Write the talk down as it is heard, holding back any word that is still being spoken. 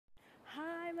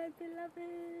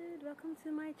beloved, welcome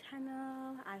to my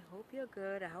channel. I hope you're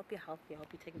good, I hope you're healthy, I hope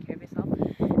you're taking care of yourself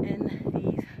in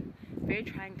these very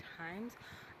trying times.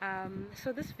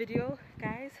 So this video,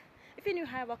 guys, if you're new,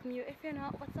 hi, welcome you. If you're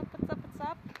not, what's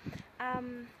up?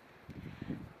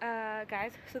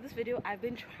 Guys, so this video I've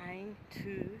been trying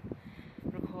to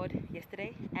record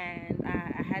yesterday, and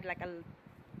I had like a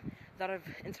lot of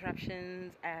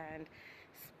interruptions and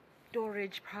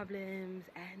storage problems,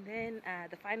 and then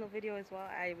the final video as well,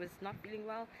 I was not feeling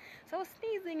well, so I was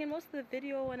sneezing in most of the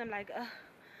video, and I'm like,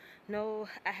 no,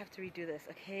 I have to redo this,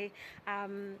 okay?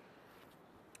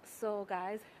 So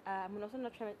guys, I'm also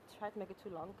not try to make it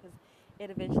too long, because it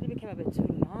eventually became a bit too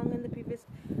long in the previous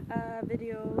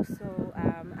video. So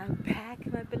I'm back,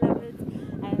 my beloveds,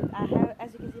 and I have,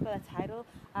 as you can see by the title,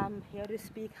 I'm here to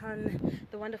speak on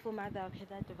the wonderful mother, okay,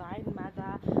 that divine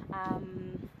mother.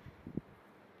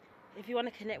 If you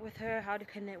want to connect with her, how to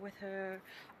connect with her,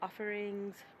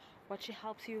 offerings, what she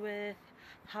helps you with,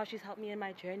 how she's helped me in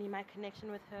my journey, my connection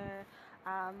with her.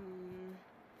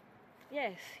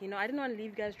 Yes, you know, I didn't want to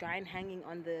leave you guys dry and hanging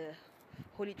on the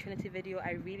Holy Trinity video.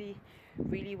 I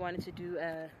really wanted to do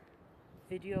a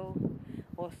video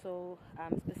also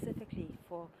specifically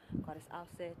for Goddess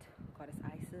Auset, Goddess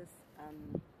Isis,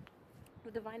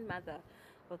 the Divine Mother,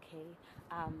 okay?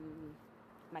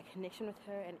 My connection with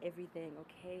her and everything,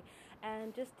 okay?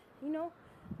 And just, you know,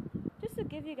 just to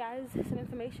give you guys some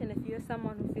information, if you're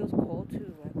someone who feels called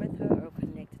to work with her or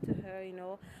connect to her, you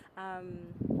know,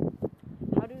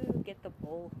 how to get the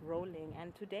ball rolling.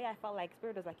 And today I felt like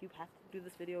Spirit was like, you have to do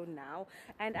this video now,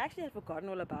 and I actually had forgotten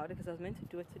all about it because I was meant to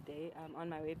do it today on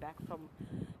my way back from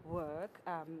work.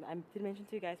 I did mention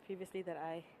to you guys previously that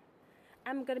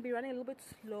I'm going to be running a little bit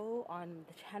slow on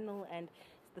the channel and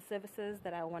the services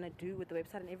that I want to do with the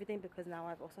website and everything, because now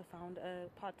I've also found a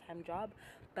part-time job,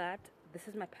 but this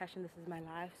is my passion, this is my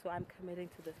life, so I'm committing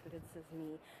to this because this is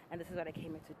me and this is what I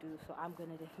came here to do. So I'm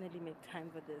gonna definitely make time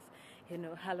for this, you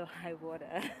know, hello, high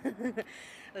water.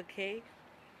 Okay,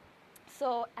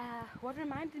 so what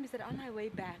reminded me is that on my way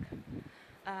back,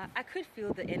 I could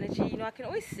feel the energy, you know, I can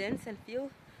always sense and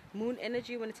feel moon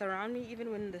energy when it's around me,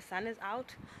 even when the sun is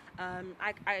out.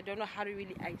 I don't know how to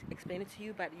really explain it to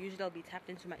you, but usually I'll be tapped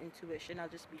into my intuition. I'll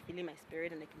just be feeling my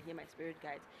spirit, and I can hear my spirit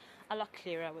guides a lot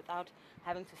clearer without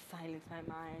having to silence my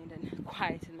mind and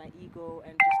quieten my ego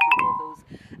and just do all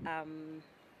those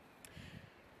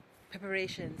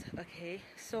preparations, okay?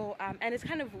 So and it's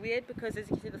kind of weird because, as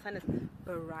you can see, the sun is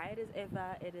bright as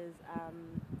ever. It is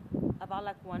about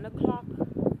like 1 o'clock,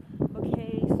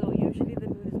 okay? So usually the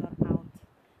moon is not out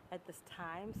at this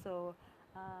time, so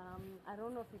I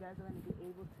don't know if you guys are going to be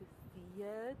able to see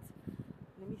it.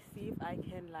 Let me see if I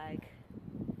can, like,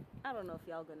 I don't know if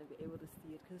y'all gonna be able to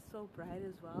see it because it's so bright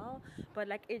as well, but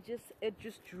like it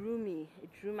just drew me, it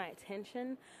drew my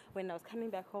attention when I was coming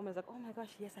back home. I was like, oh my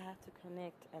gosh, yes, I have to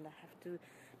connect and I have to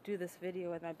do this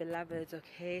video with my beloveds,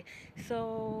 okay?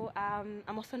 So I'm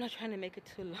also not trying to make it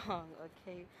too long,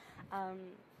 okay?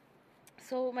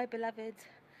 So my beloveds,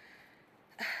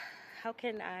 how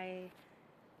can I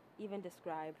even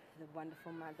describe the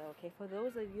wonderful mother, okay? For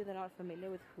those of you that are not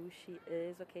familiar with who she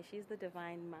is, okay, she's the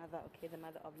divine mother, okay, the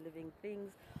mother of living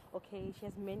things, okay? She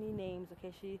has many names,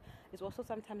 okay? She is also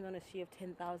sometimes known as she of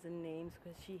 10,000 names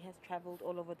because she has traveled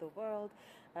all over the world,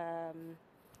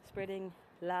 spreading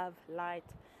love, light,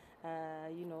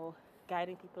 you know,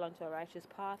 guiding people onto a righteous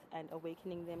path and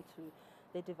awakening them to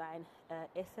their divine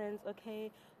essence, okay?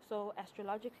 So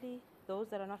astrologically, those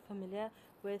that are not familiar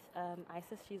with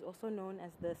Isis, she's also known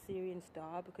as the Syrian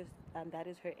star because that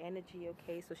is her energy,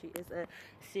 okay? So she is a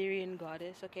Syrian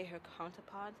goddess, okay? Her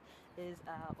counterpart is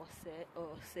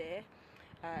Auset,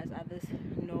 as others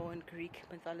know in Greek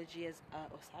mythology as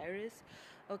Osiris,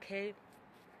 okay?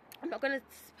 I'm not going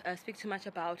to speak too much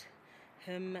about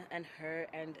him and her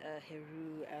and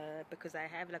Heru because I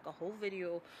have like a whole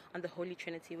video on the Holy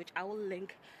Trinity, which I will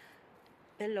link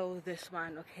below this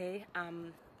one, okay?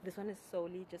 This one is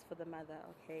solely just for the mother,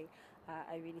 okay?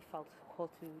 I really felt called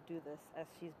to do this as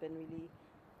she's been really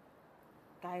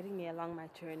guiding me along my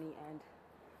journey, and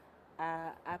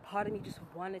a part of me just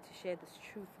wanted to share this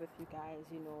truth with you guys,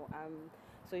 you know,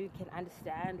 so you can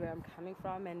understand where I'm coming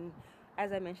from. And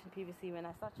as I mentioned previously, when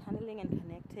I start channeling and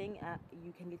connecting,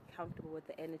 you can get comfortable with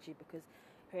the energy because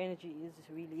her energy is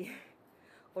really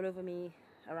all over me,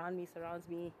 around me, surrounds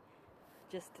me,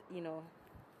 just, you know,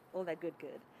 all that good,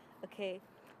 okay?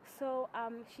 So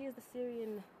she is the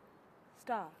Syrian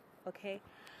star, okay?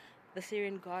 The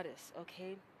Syrian goddess,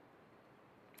 okay?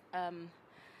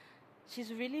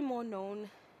 She's really more known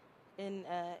in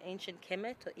ancient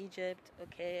Kemet or Egypt,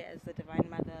 okay, as the divine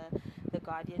mother, the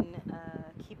guardian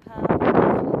keeper of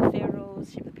the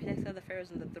pharaohs. She protects the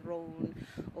hers on the throne,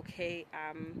 okay,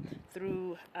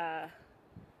 through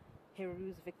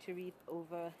Heru's victory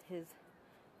over his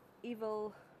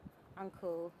evil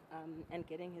uncle, and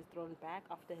getting his throne back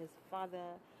after his father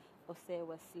Auset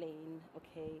was slain,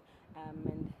 okay,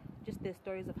 and just their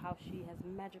stories of how she has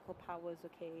magical powers,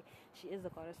 okay. She is the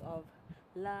goddess of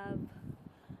love,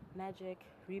 magic,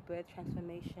 rebirth,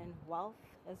 transformation, wealth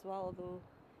as well, although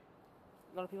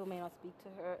a lot of people may not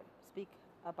speak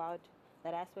about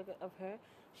that aspect of her.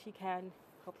 She can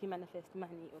help you manifest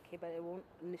money, okay, but it won't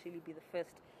initially be the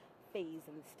first phase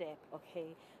and step,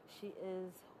 okay. She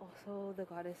is also the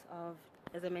goddess of,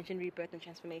 as I mentioned, rebirth and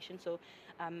transformation. So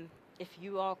if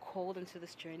you are called into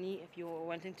this journey, if you're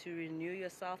wanting to renew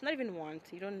yourself, not even want,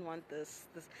 you don't want this,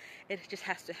 it just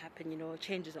has to happen, you know.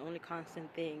 Change is the only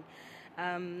constant thing.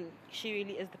 She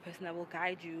really is the person that will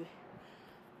guide you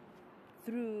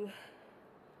through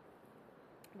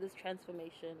this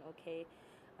transformation, okay.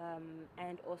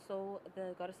 And also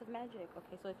the goddess of magic,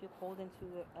 okay. So if you're called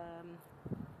into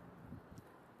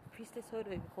priestesshood,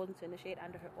 or if you're called into initiate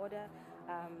under her order,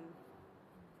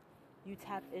 you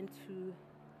tap into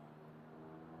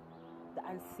the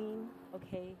unseen,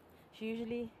 okay. She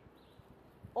usually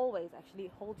always actually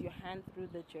holds your hand through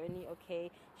the journey, okay.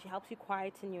 She helps you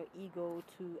quieten your ego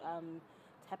to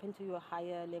tap into your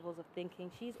higher levels of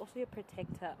thinking. She's also your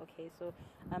protector, okay. So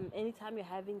anytime you're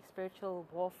having spiritual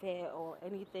warfare or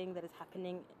anything that is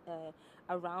happening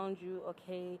around you,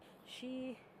 okay,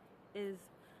 she is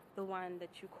the one that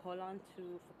you call on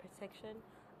to for protection.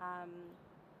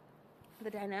 The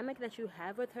dynamic that you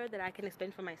have with her that I can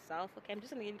explain for myself, okay, I'm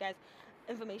just gonna give you guys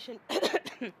information.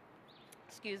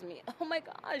 Excuse me. Oh my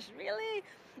gosh, really?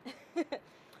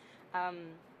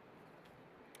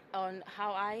 On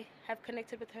how I have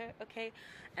connected with her, okay,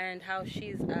 and how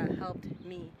she's helped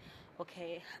me,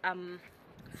 okay.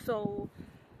 So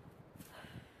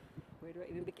where do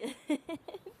I even begin?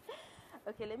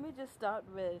 Okay, let me just start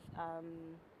with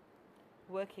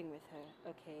working with her,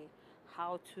 okay,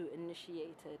 how to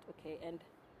initiate it, okay. And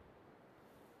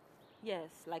yes,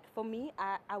 like for me,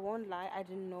 I won't lie, I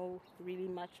didn't know really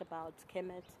much about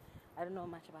Kemet. I don't know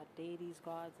much about deities,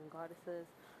 gods, and goddesses.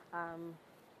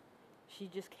 She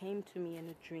just came to me in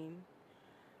a dream,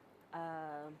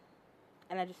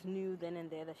 and I just knew then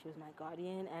and there that she was my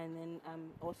guardian. And then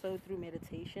also through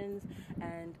meditations,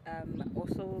 and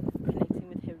also connecting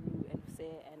with Heru and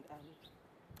Auset and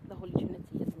the Holy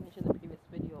Trinity, as I mentioned in the previous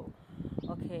video.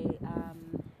 Okay,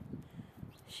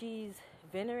 she's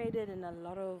venerated in a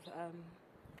lot of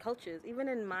cultures, even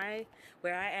in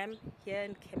where I am here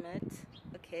in Kemet,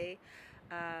 okay.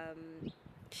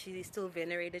 She's still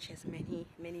venerated. She has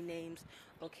many names,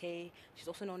 okay. She's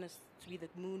also known as to be the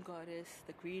moon goddess,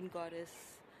 the green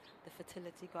goddess, the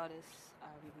fertility goddess.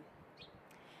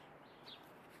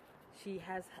 She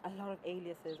has a lot of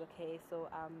aliases, okay. So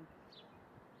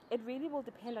it really will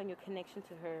depend on your connection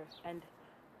to her, and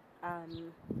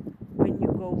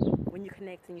when you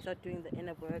connect and you start doing the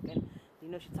inner work, and you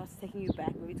know, she starts taking you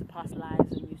back maybe to past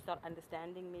lives, and you start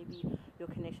understanding maybe your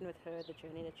connection with her, the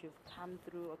journey that you've come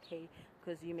through, okay,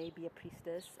 because you may be a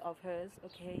priestess of hers,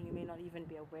 okay. You may not even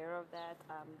be aware of that.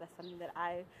 That's something that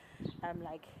I am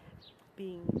like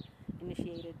being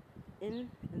initiated in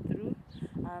and through,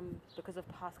 because of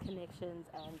past connections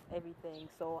and everything.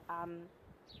 So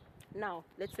now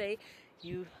let's say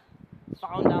you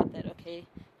found out that, okay,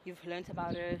 you've learned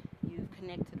about her, you've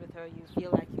connected with her, you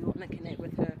feel like you want to connect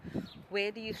with her.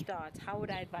 Where do you start? How would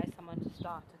I advise someone to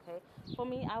start, okay? For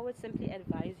me, I would simply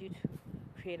advise you to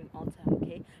create an altar,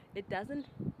 okay? It doesn't,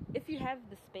 if you have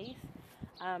the space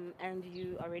and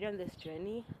you are already on this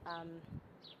journey,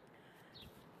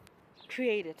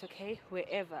 create it, okay,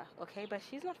 wherever, okay. But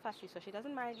she's not fussy, so she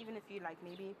doesn't mind even if you like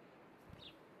maybe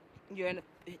you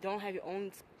don't have your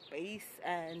own space,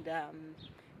 and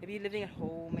maybe you're living at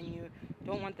home and you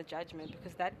don't want the judgment,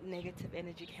 because that negative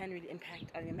energy can really impact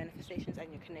on your manifestations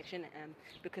and your connection,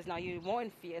 because now you're more in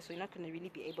fear, so you're not going to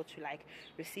really be able to like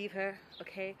receive her,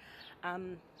 okay.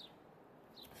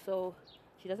 So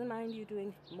she doesn't mind you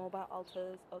doing mobile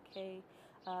altars, okay.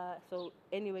 So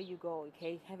anywhere you go,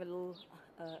 okay, have a little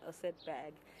Auset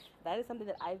bag. That is something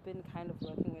that I've been kind of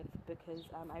working with, because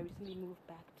I recently moved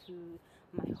back to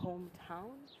my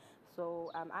hometown.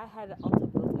 So I had an altar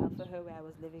built out for her where I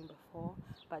was living before,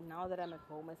 but now that I'm at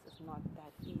home, it's just not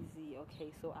that easy,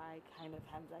 okay. So I kind of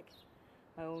have like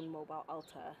my own mobile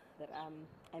altar that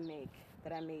I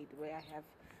made where I have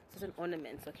certain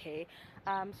ornaments, okay.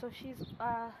 So she's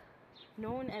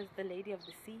known as the Lady of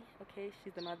the Sea, okay.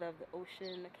 She's the mother of the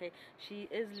ocean, okay. She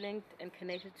is linked and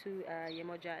connected to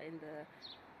Yemoja in the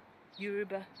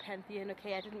Yoruba pantheon,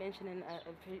 okay. I did mention in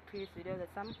a previous video that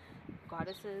some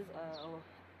goddesses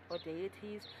or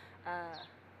deities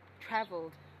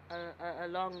traveled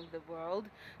along the world,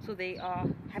 so they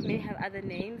may have other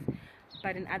names,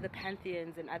 but in other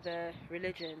pantheons and other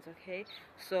religions. Okay,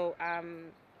 so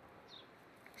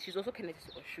she's also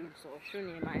connected to Oshun. So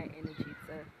Oshun in my energy,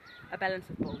 it's a balance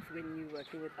of both when you're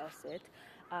working with Auset.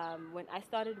 When I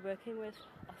started working with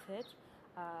Auset,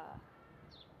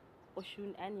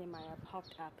 Oshun and Yemaya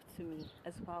popped up to me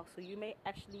as well. So you may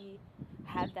actually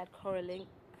have that correlating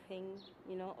thing,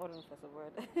 I don't know if that's a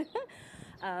word.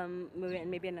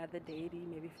 Maybe another deity,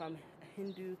 maybe from a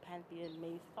Hindu pantheon,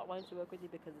 may start wanting to work with you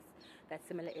because it's that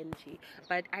similar energy.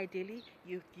 But ideally,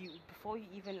 you before you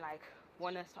even like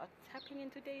want to start tapping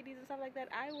into deities and stuff like that,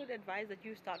 I would advise that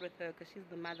you start with her, because she's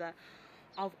the mother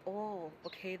of all.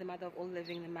 Okay, the mother of all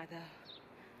living, the mother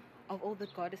of all the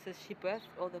goddesses. She birthed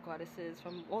all the goddesses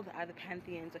from all the other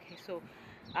pantheons. Okay, so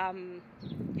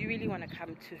you really want to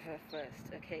come to her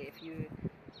first. Okay, if you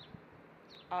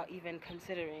are even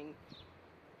considering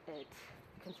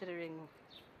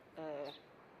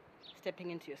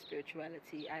stepping into your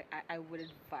spirituality, I would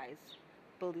advise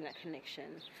building that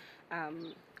connection,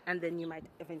 and then you might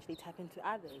eventually tap into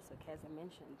others, okay, as I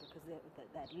mentioned, because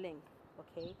that link,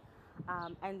 okay.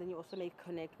 And then you also may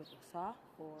connect with Osa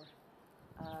or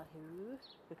Heru,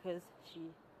 because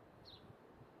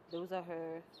those are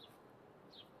her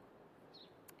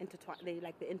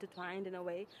they're intertwined in a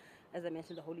way, as I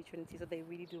mentioned, the Holy Trinity. So they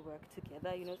really do work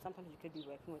together. Sometimes you could be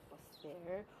working with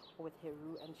Oser or with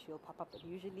Heru and she'll pop up, but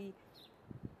usually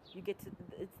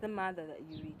it's the mother that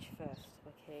you reach first,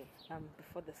 okay,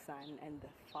 before the son and the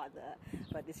father.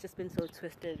 But it's just been so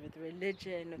twisted with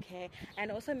religion, okay.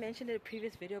 And I also mentioned in a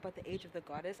previous video about the age of the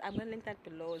goddess. I'm going to link that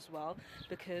below as well,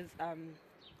 because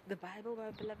the Bible,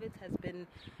 my beloveds, has been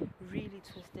really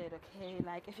twisted, okay.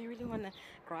 Like, if you really want to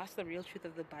grasp the real truth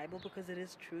of the Bible, because it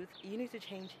is truth, you need to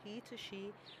change he to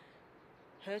she,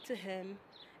 her to him,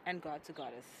 and God to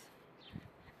goddess.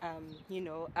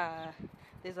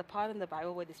 There's a part in the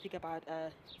Bible where they speak about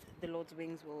the Lord's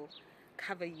wings will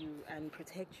cover you and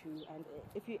protect you, and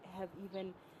if you have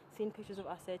even seen pictures of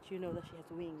Auset, you know that she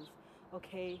has wings,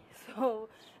 okay. So,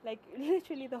 like,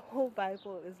 literally the whole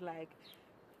Bible is like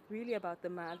really about the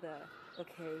mother,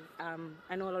 okay.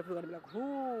 I know a lot of people are gonna be like,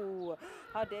 "Ooh,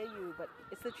 how dare you?" But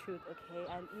it's the truth, okay.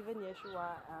 And even Yeshua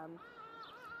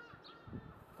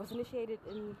was initiated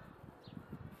in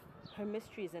her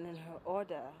mysteries and in her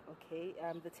order, okay.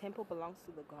 The temple belongs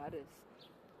to the goddess,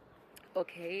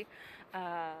 okay.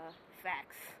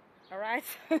 Facts, all right.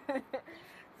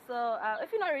 So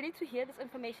if you're not ready to hear this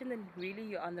information, then really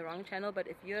you're on the wrong channel. But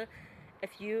if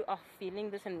you are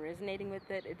feeling this and resonating with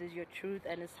it, it is your truth,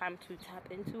 and it's time to tap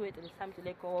into it, and it's time to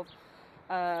let go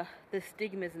of the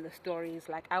stigmas and the stories.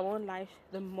 Like, I won't lie,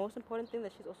 the most important thing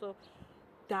that she's also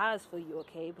does for you,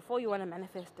 okay, before you want to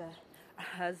manifest a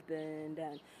husband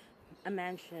and a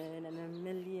mansion and $1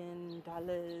 million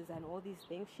and all these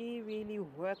things, she really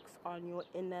works on your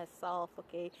inner self,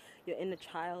 okay, your inner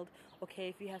child, okay.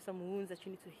 If you have some wounds that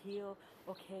you need to heal,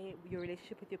 okay, your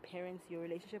relationship with your parents, your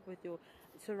relationship with your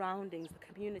surroundings,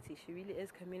 the community, she really is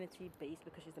community based,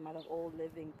 because she's the mother of all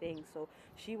living things. So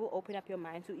she will open up your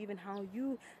mind to even how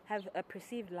you have a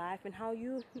perceived life and how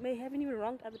you may haven't even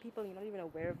wronged other people and you're not even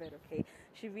aware of it, okay.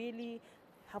 She really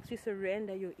helps you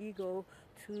surrender your ego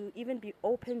to even be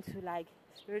open to like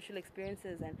spiritual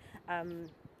experiences and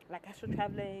like astral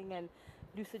traveling and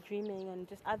lucid dreaming and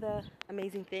just other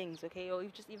amazing things, okay, or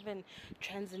just even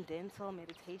transcendental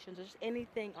meditations or just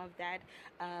anything of that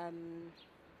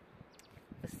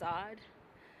facade,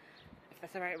 if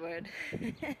that's the right word.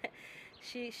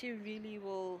 she really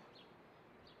will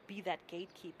be that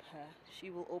gatekeeper. She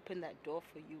will open that door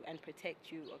for you and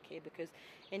protect you, okay, because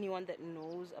anyone that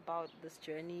knows about this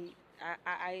journey,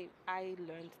 I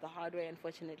learned the hard way,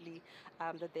 unfortunately,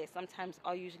 that there sometimes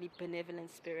are usually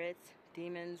benevolent spirits,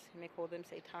 demons, you may call them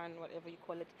Satan, whatever you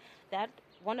call it, that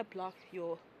want to block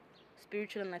your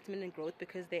spiritual enlightenment and growth,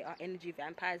 because they are energy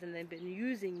vampires and they've been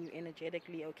using you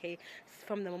energetically, okay.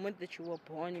 From the moment that you were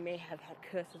born, you may have had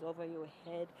curses over your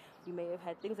head, you may have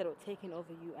had things that were taken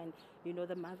over you, and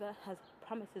the mother has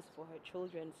promises for her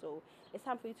children. So it's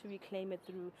time for you to reclaim it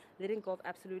through letting go of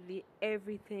absolutely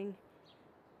everything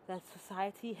that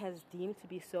society has deemed to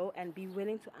be so, and be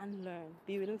willing to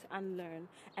unlearn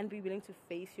and be willing to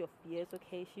face your fears,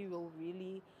 okay. She will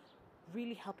really,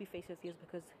 really help you face your fears,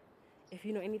 because if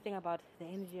you know anything about the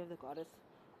energy of the goddess,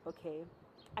 okay,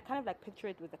 I kind of like picture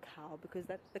it with the cow, because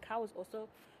the cow is also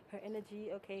her energy,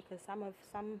 okay. Because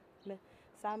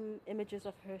some images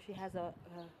of her, she has a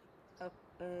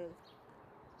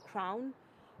crown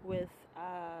with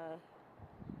a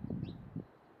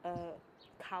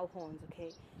cow horns, okay?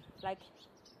 Like,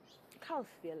 a cow's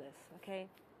fearless, okay?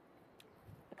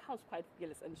 A cow's quite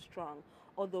fearless and strong.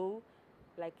 Although,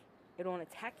 like, it won't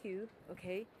attack you,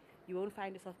 okay? You won't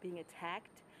find yourself being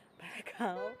attacked by a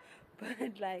cow.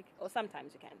 But, like, or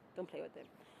sometimes you can. Don't play with them.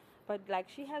 But, like,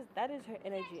 that is her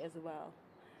energy as well.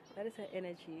 That is her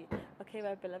energy. Okay,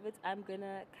 my beloveds, I'm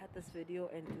gonna cut this video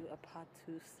and do a part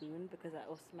 2 soon, because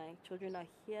my children are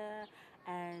here,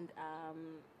 and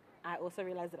I also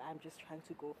realize that I'm just trying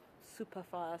to go super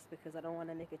fast because I don't want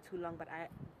to make it too long, but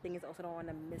thing is, I also don't want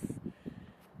to miss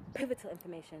pivotal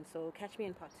information. So catch me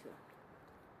in part 2.